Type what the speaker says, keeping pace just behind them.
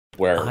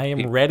where I am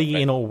people- ready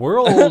in a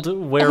world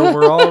where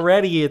we're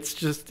already.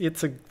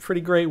 It's a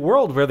pretty great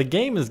world where the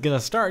game is gonna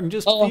start in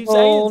just a few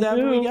seconds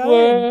after we got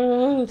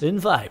in. In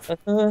 5,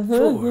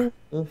 4,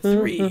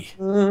 3,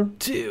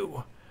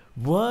 2,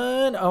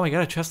 1. Oh, I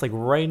got a chest like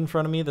right in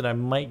front of me that I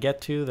might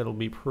get to. That'll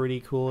be pretty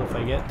cool if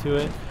I get to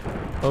it.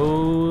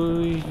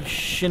 Oh,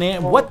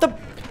 what the?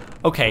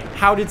 Okay,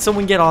 how did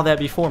someone get all that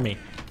before me?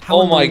 How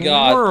Oh in my the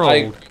god,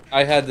 world?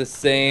 I had the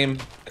same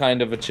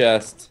kind of a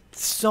chest.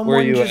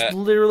 Someone you just at?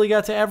 literally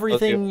got to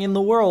everything in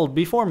the world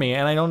before me,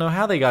 and I don't know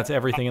how they got to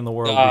everything in the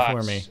world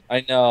before me.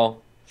 I know.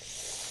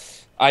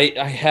 I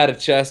had a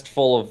chest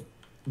full of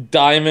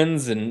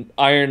diamonds and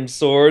iron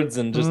swords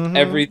and just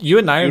everything. You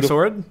had an iron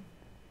sword?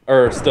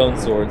 Or stone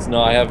swords.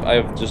 No, I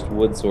have just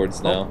wood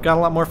swords now. Oh, got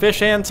a lot more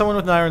fish, and someone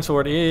with an iron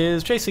sword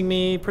is chasing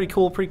me. Pretty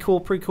cool, pretty cool,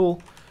 pretty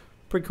cool.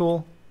 Pretty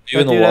cool. You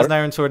That in the dude has water? an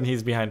iron sword, and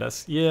he's behind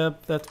us.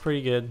 Yep, that's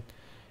pretty good.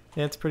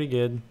 That's pretty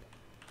good.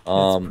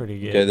 That's pretty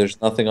good. Okay, there's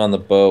nothing on the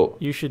boat.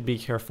 You should be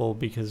careful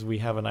because we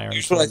have an iron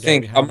Here's sword. what I guy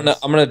think. behind us.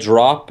 I'm gonna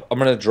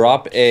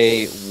drop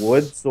a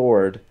wood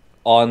sword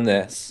on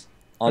this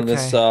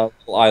little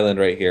island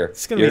right here.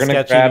 It's gonna You're be gonna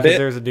sketchy grab because it.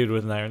 there's a dude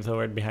with an iron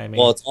sword behind me.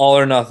 Well, it's all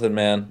or nothing,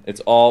 man.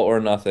 It's all or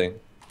nothing.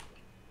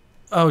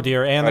 Oh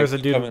dear, and there's a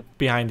keep dude coming.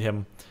 behind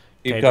him.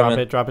 Keep Okay,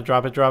 coming. drop it.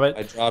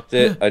 I dropped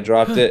it. I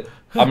dropped it.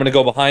 I'm gonna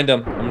go behind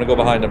him.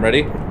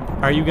 Ready?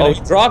 Are you Oh, gonna?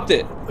 he dropped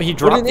it. He What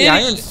dropped an the idiot.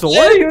 iron sword?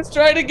 Yeah, he was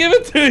trying to give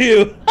it to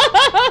you.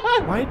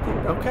 Why?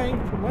 Okay,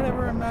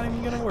 whatever. I'm not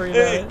even gonna worry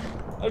Hey, about it.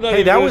 I'm not Hey,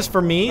 even that gonna- was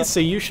for me,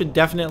 so you should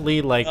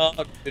definitely like. Oh,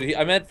 dude,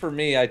 I meant for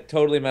me. I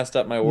totally messed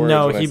up my words.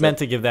 No, when I he said- meant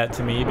to give that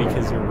to me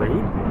because you're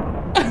rude.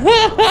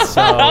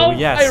 How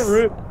yes. am I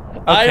rude?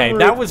 Okay, I'm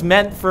that rude. was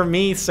meant for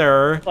me,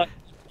 sir.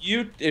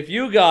 If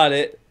you got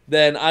it,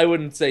 then I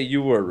wouldn't say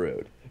you were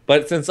rude.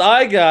 But since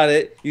I got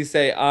it, you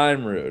say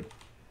I'm rude.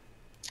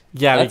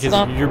 Yeah, That's because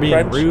not you're being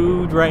French.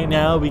 rude right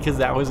now because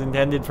that was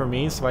intended for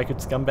me, so I could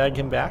scumbag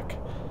him back.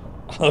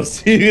 Oh,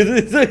 see,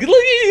 it's like, look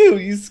at you,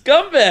 you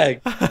scumbag.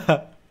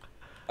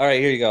 All right,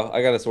 here you go.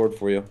 I got a sword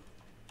for you.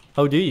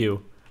 Oh, do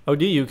you? Oh,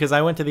 do you? Because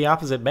I went to the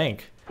opposite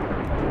bank.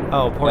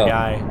 Oh, poor Oh.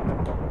 guy.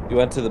 You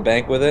went to the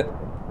bank with it?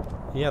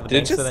 Yeah, the Did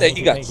bank you said say hanky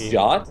he got panky.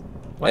 shot?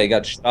 What? Yeah, he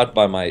got shot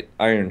by my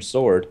iron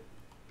sword.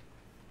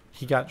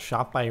 He got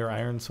shot by your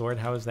iron sword?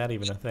 How is that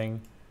even a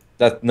thing?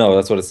 No,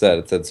 that's what it said.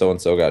 It said so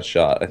and so got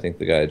shot. I think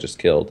the guy just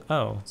killed.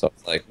 Oh. So I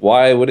was like,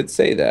 why would it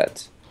say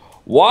that?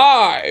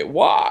 Why?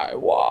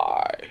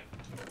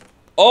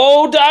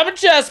 Oh, diamond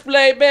chest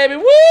plate, baby!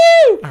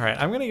 Woo!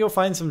 Alright, I'm gonna go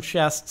find some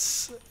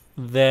chests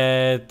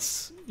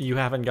that you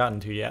haven't gotten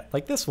to yet.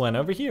 Like this one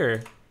over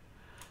here.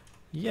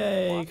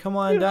 Yay, come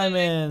on,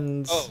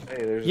 diamonds. Oh, hey,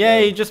 there's.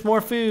 Yay, just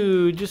more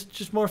food.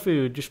 Just more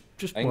food. Just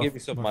I can more, give you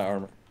some of my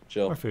armor.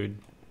 Chill. more food.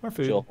 More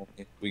food. Chill.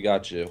 Homie. We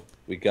got you.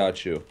 We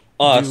got you.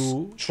 Us.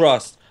 Do-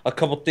 Trust. A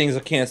couple things I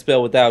can't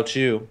spell without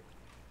you.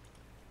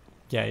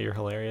 Yeah, you're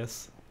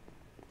hilarious.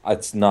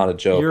 It's not a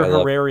joke. You're I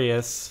love.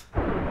 hilarious.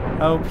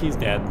 Oh, he's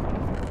dead.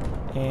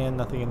 And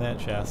nothing in that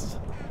chest.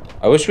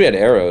 I wish we had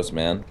arrows,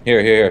 man.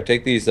 Here.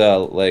 Take these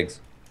legs.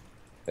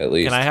 At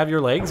least. Can I have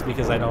your legs?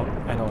 Because I don't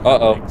have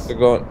Uh-oh. legs. They're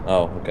going.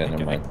 Oh, okay.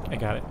 Never mind. I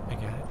got it.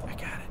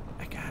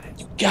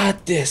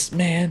 Got this,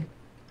 man.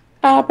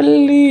 I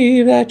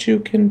believe that you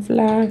can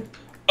fly.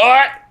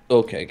 Alright.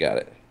 Okay, got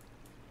it.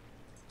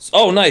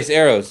 Oh, nice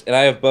arrows, and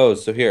I have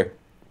bows. So here,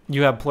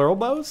 You have plural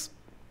bows?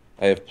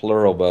 I have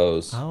plural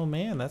bows. Oh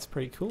man, that's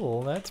pretty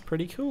cool. That's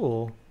pretty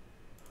cool.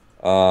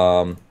 You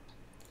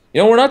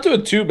know, we're not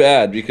doing too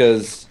bad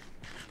because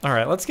All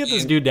right, let's get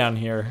this dude down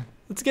here.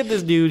 Let's get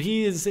this dude.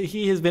 He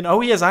has been. Oh,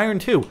 he has iron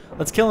too.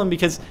 Let's kill him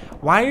because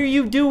why are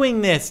you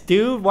doing this,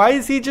 dude? Why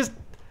is he just?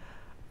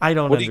 I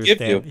don't What did he understand.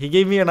 give you? He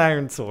gave me an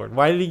iron sword.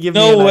 Why did he give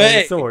me no an way.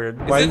 iron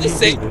sword? Why Is it did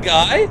the he do same this?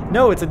 guy?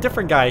 No, it's a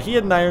different guy. He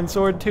had an iron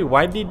sword too.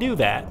 Why did he do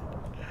that?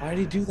 Why did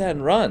he do that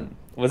and run?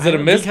 Was it a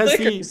Because mistake?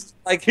 Or he- just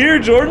like here,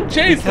 Jordan,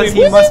 chase Because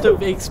me. he must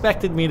have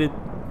expected me to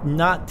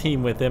not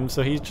team with him,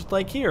 so he's just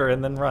like here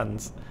and then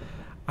runs.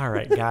 All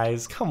right,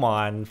 guys, come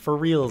on, for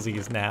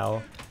realsies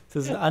now.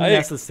 This is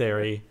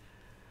unnecessary.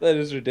 That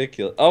is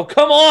ridiculous. Oh,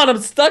 come on! I'm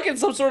stuck in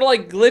some sort of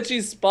like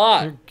glitchy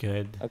spot. You're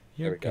good. Okay, there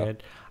You're we go.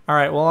 good. All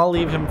right, well, I'll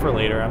leave him for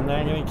later. I'm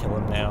not gonna kill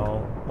him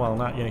now. Well,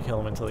 not gonna kill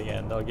him until the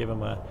end. I'll give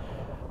him a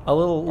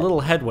little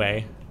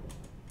headway.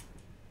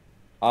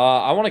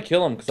 I want to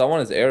kill him because I want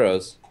his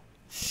arrows.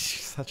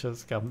 Such a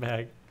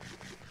scumbag.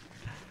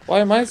 Why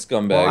am I a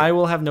scumbag? Well, I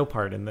will have no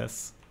part in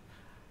this.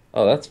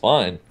 Oh, that's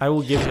fine. I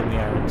will give him the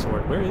iron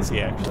sword. Where is he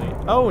actually?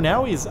 Oh,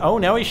 now he's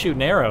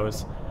shooting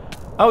arrows.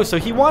 Oh, so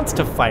he wants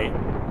to fight.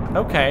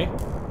 Okay.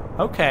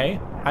 Okay.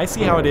 I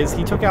see how it is.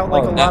 He took out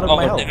like a lot of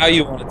my health. Now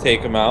you want to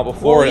take him out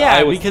before Well, yeah,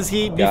 I was because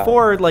he Yeah.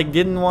 before like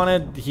didn't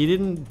want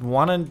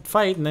to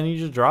fight, and then he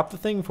just dropped the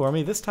thing for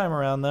me. This time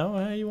around,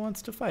 though, he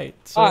wants to fight.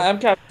 So Hi, I'm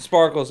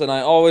CaptainSparklez, and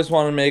I always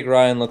want to make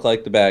Ryan look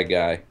like the bad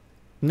guy.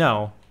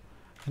 no,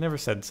 I never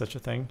said such a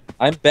thing.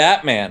 I'm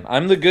Batman.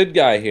 I'm the good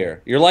guy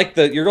here. You're like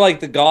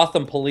the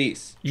Gotham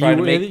police trying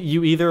to make.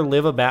 You either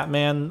live a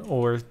Batman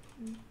or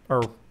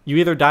You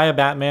either die a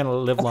Batman or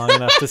live long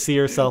enough to see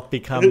yourself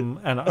become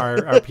an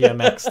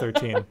RPMX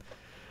 13.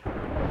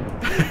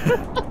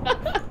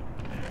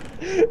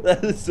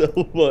 That is so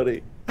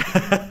funny.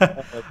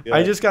 Oh,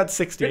 I just got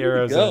 60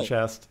 arrows in the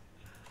chest.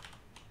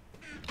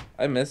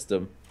 I missed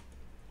him.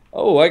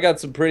 Oh, I got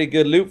some pretty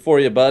good loot for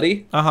you,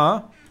 buddy.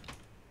 Uh-huh.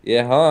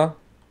 Yeah, huh?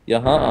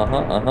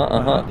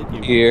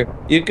 Yeah, Here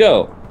you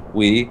go.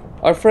 We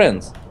are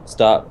friends.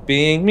 Stop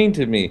being mean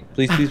to me.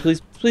 Please, please,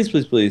 please, please,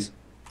 please, please.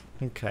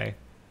 Okay.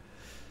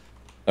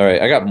 All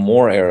right, I got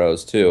more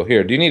arrows, too.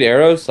 Here, do you need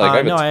arrows?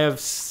 Like, no, I have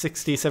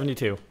 60,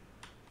 72.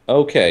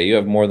 Okay, you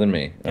have more than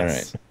me.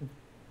 Yes.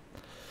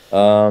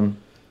 All right.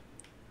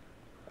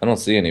 I don't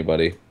see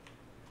anybody.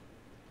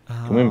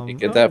 Can we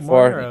get that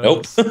far?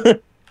 Arrows.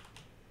 Nope.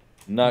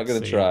 Not gonna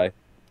try.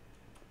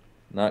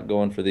 Not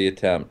going for the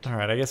attempt. All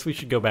right, I guess we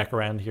should go back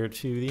around here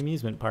to the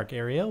amusement park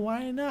area.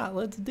 Why not?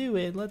 Let's do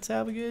it. Let's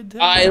have a good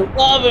time. I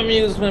love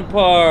amusement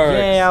parks.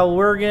 Yeah,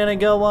 we're gonna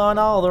go on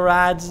all the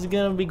rides. It's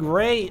gonna be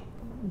great.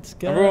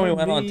 Remember when we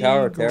went on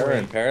Tower of Terror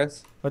in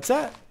Paris? What's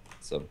that?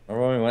 So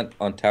remember when we went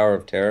on Tower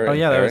of Terror? Oh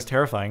yeah, Paris? that was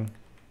terrifying.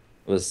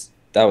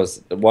 That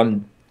was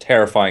one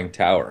terrifying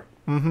tower.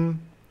 Mm-hmm.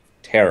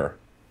 Terror.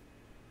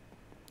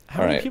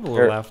 How many people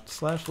are left?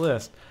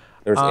 /list.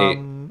 There's 8.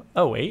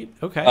 Oh, 8?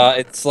 Okay.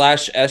 It's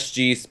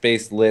 /SG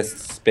space list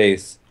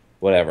space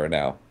whatever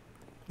now.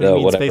 What do you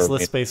mean space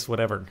list space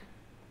whatever?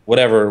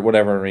 Whatever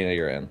arena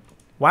you're in.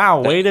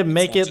 Wow, way to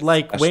make it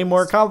like way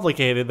more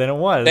complicated than it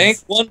was. Thank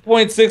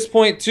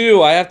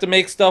 1.6.2. I have to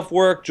make stuff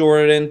work,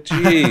 Jordan.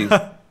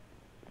 Jeez.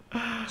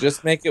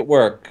 Just make it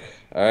work.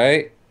 All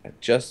right?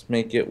 Just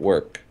make it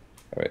work.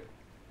 All right.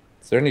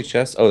 Is there any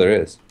chests? Oh,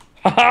 there is.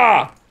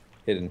 Ha-ha!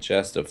 Hidden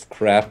chest of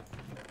crap.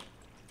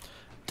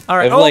 All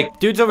right. Oh,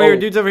 dude's over here.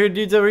 Dude's over here.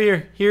 Dude's over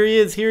here. Here he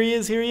is. Here he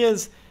is. Here he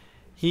is.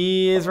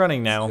 He is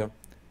running now.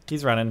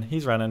 He's running.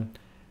 He's running.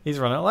 He's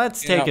running.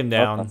 Let's take him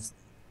down.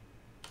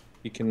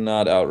 You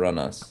cannot outrun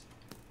us.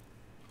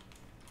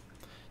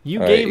 You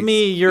gave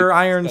me your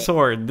iron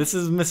sword. This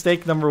is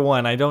mistake number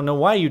 1. I don't know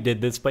why you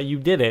did this, but you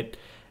did it.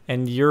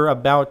 And you're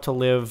about to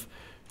live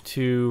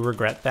to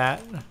regret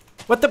that.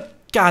 What the?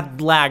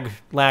 God, lag.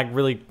 Lag,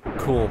 really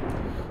cool.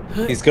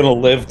 He's gonna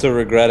live to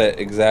regret it.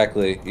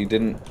 Exactly. You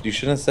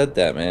shouldn't have said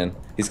that, man.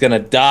 He's gonna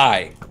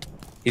die.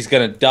 He's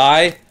gonna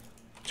die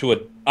to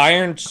an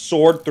iron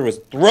sword through his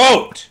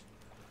throat.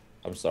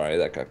 I'm sorry,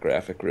 that got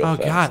graphic real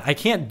fast. Oh God, I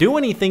can't do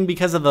anything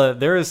because of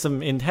there is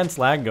some intense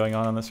lag going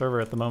on the server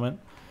at the moment.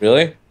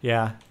 Really?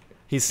 Yeah.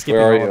 He's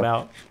skipping all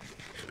about.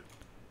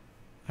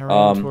 I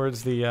ran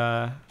towards the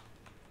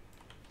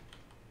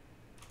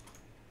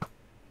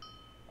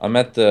I'm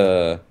at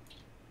the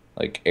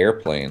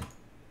airplane.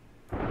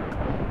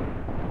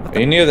 Are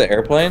you near the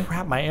airplane?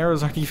 Crap, my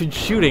arrows aren't even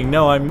shooting.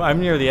 No, I'm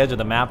near the edge of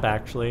the map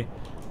actually.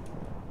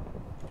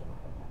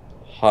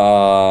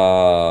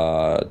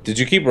 Did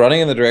you keep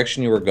running in the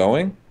direction you were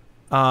going?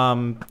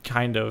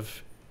 Kind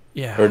of.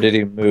 Yeah. Or did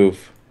he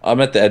move? I'm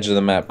at the edge of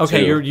the map too.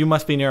 Okay, you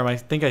must be near him. I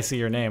think I see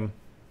your name.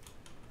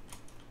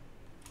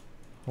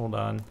 Hold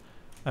on.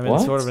 I'm in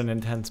sort of an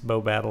intense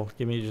bow battle.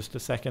 Give me just a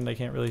second. I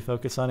can't really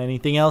focus on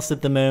anything else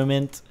at the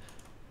moment.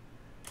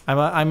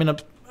 I'm in a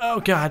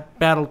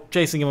battle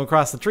chasing him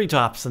across the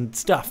treetops and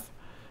stuff.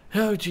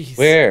 Oh jeez.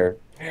 Where?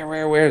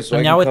 So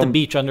I'm now at the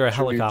beach under a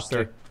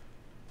helicopter.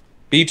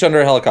 Beach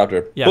under a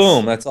helicopter. Yes.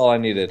 Boom, that's all I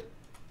needed.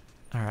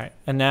 All right.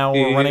 And now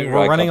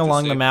we're running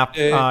along the map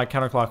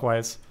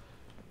counterclockwise.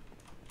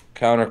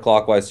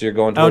 Counterclockwise, so you're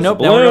going towards the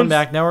balloons? Now we're going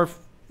back. Now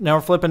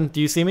we're flipping.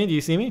 Do you see me? Do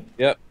you see me?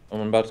 Yep.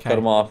 I'm about to cut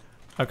him off.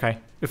 Okay.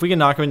 If we can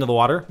knock him into the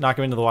water, knock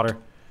him into the water.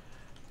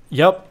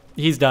 Yep,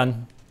 he's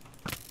done.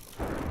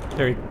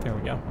 There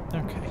we go.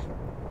 Okay.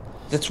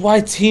 That's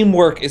why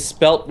teamwork is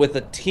spelt with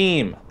a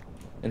team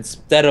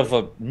instead of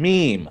a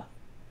meme.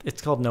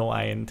 It's called no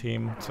I in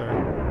team, sir.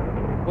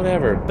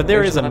 Whatever. But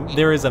there is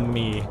a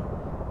me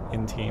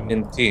in team.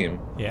 In team.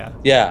 Yeah.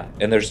 Yeah,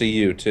 and there's a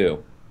you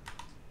too.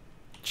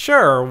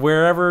 Sure,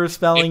 wherever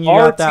spelling you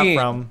got that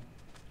from.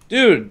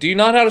 Dude, do you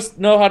not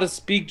know how to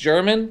speak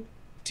German?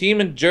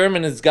 Team in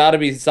German has got to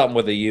be something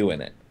with a U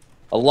in it.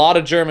 A lot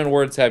of German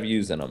words have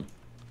U's in them.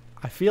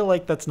 I feel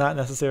like that's not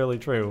necessarily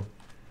true.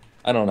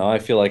 I don't know. I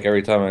feel like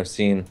every time I've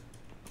seen,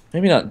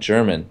 maybe not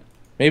German,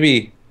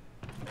 maybe,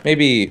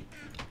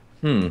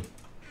 I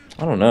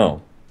don't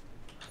know.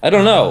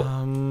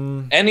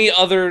 Any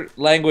other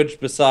language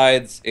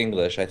besides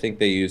English, I think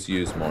they use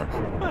U's more.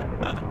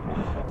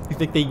 You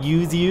think they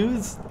use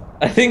U's?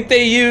 I think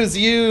they use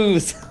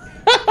U's.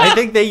 I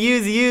think they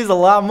use U's a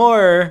lot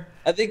more.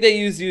 I think they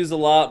use U's a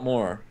lot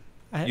more.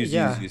 Use,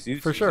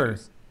 for sure.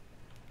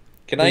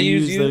 Can I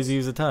use those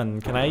U's a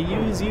ton? Can I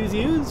use?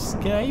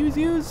 Can I use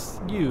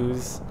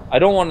use? I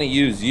don't want to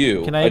use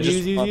you. Can I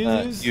use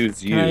you?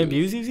 Can I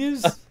abuse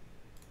use?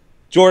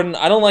 Jordan,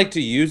 I don't like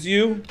to use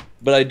you,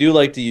 but I do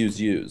like to use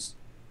use.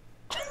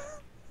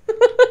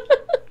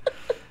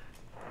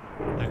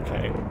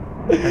 Okay.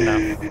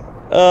 Enough.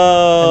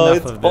 Oh,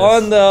 it's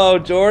fun though,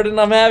 Jordan.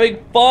 I'm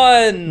having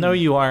fun. No,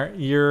 you aren't.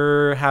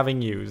 You're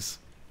having use.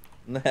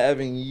 I'm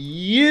having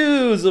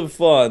use of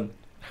fun.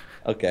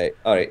 Okay.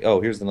 All right. Oh,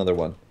 here's another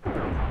one.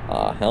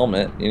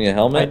 Helmet. You need a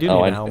helmet? I do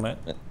Oh, need a helmet.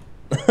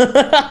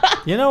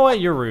 You know what?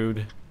 You're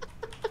rude.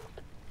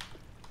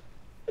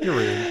 You're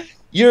rude.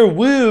 You're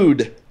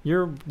wooed.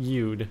 You're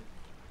you'd.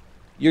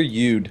 You're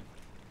you'd.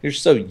 You're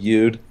so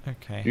you'd.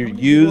 Okay. You're How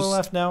many people are used.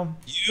 left now?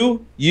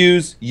 You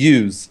use.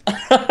 You use.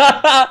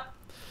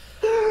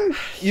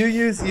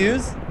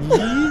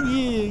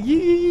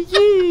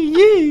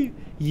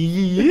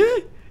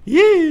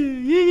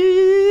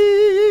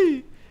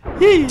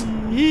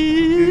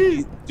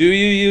 Do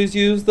you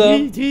use though?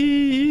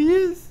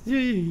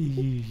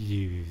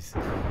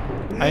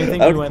 I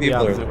think we went the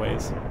opposite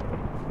ways.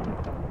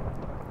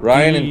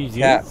 Ryan and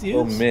Cat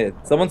go mid.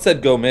 Someone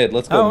said go mid.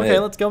 Let's go Oh, mid. okay,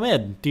 let's go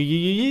mid. Do you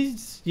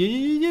use? You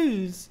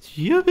use.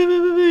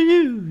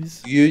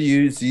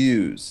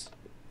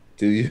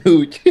 Do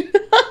you?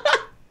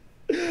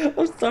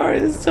 I'm sorry,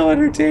 this is so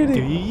entertaining.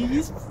 Do you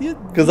use?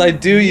 Because I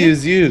do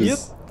use. Yep.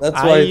 That's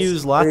why I it's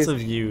use lots crazy.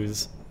 of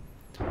use.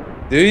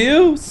 Do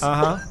you?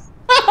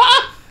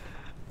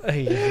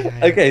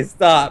 Okay,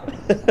 stop.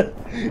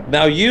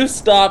 Now you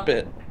stop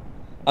it.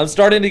 I'm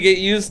starting to get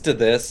used to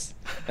this,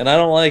 and I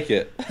don't like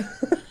it.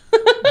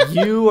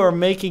 You are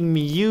making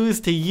me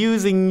used to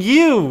using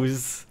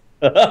use.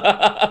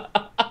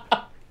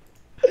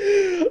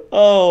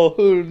 Oh,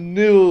 who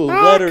knew?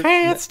 I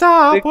can't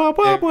stop. Wub,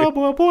 wub, wub,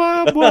 wub,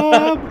 wub,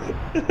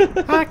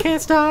 wub. I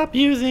can't stop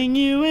using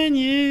you and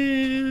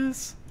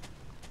use.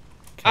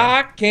 Okay.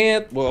 I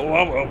can't.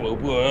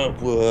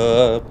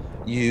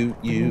 You.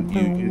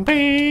 Bam,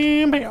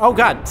 bam. Oh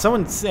God,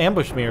 someone's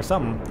ambushed me or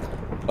something.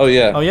 Oh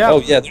yeah. Oh yeah. Oh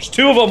yeah. There's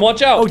two of them.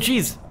 Watch out. Oh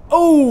jeez.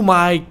 Oh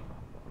my.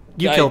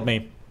 You I killed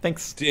me.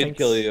 Thanks. Did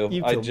kill you.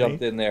 I killed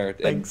jumped me. in there.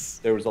 Thanks.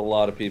 And there was a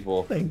lot of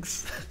people.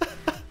 Thanks.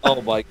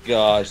 Oh my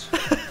gosh.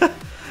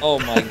 Oh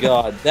my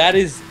god. That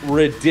is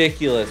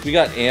ridiculous. We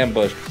got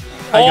ambushed.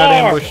 I got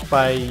Hard. ambushed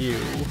by you.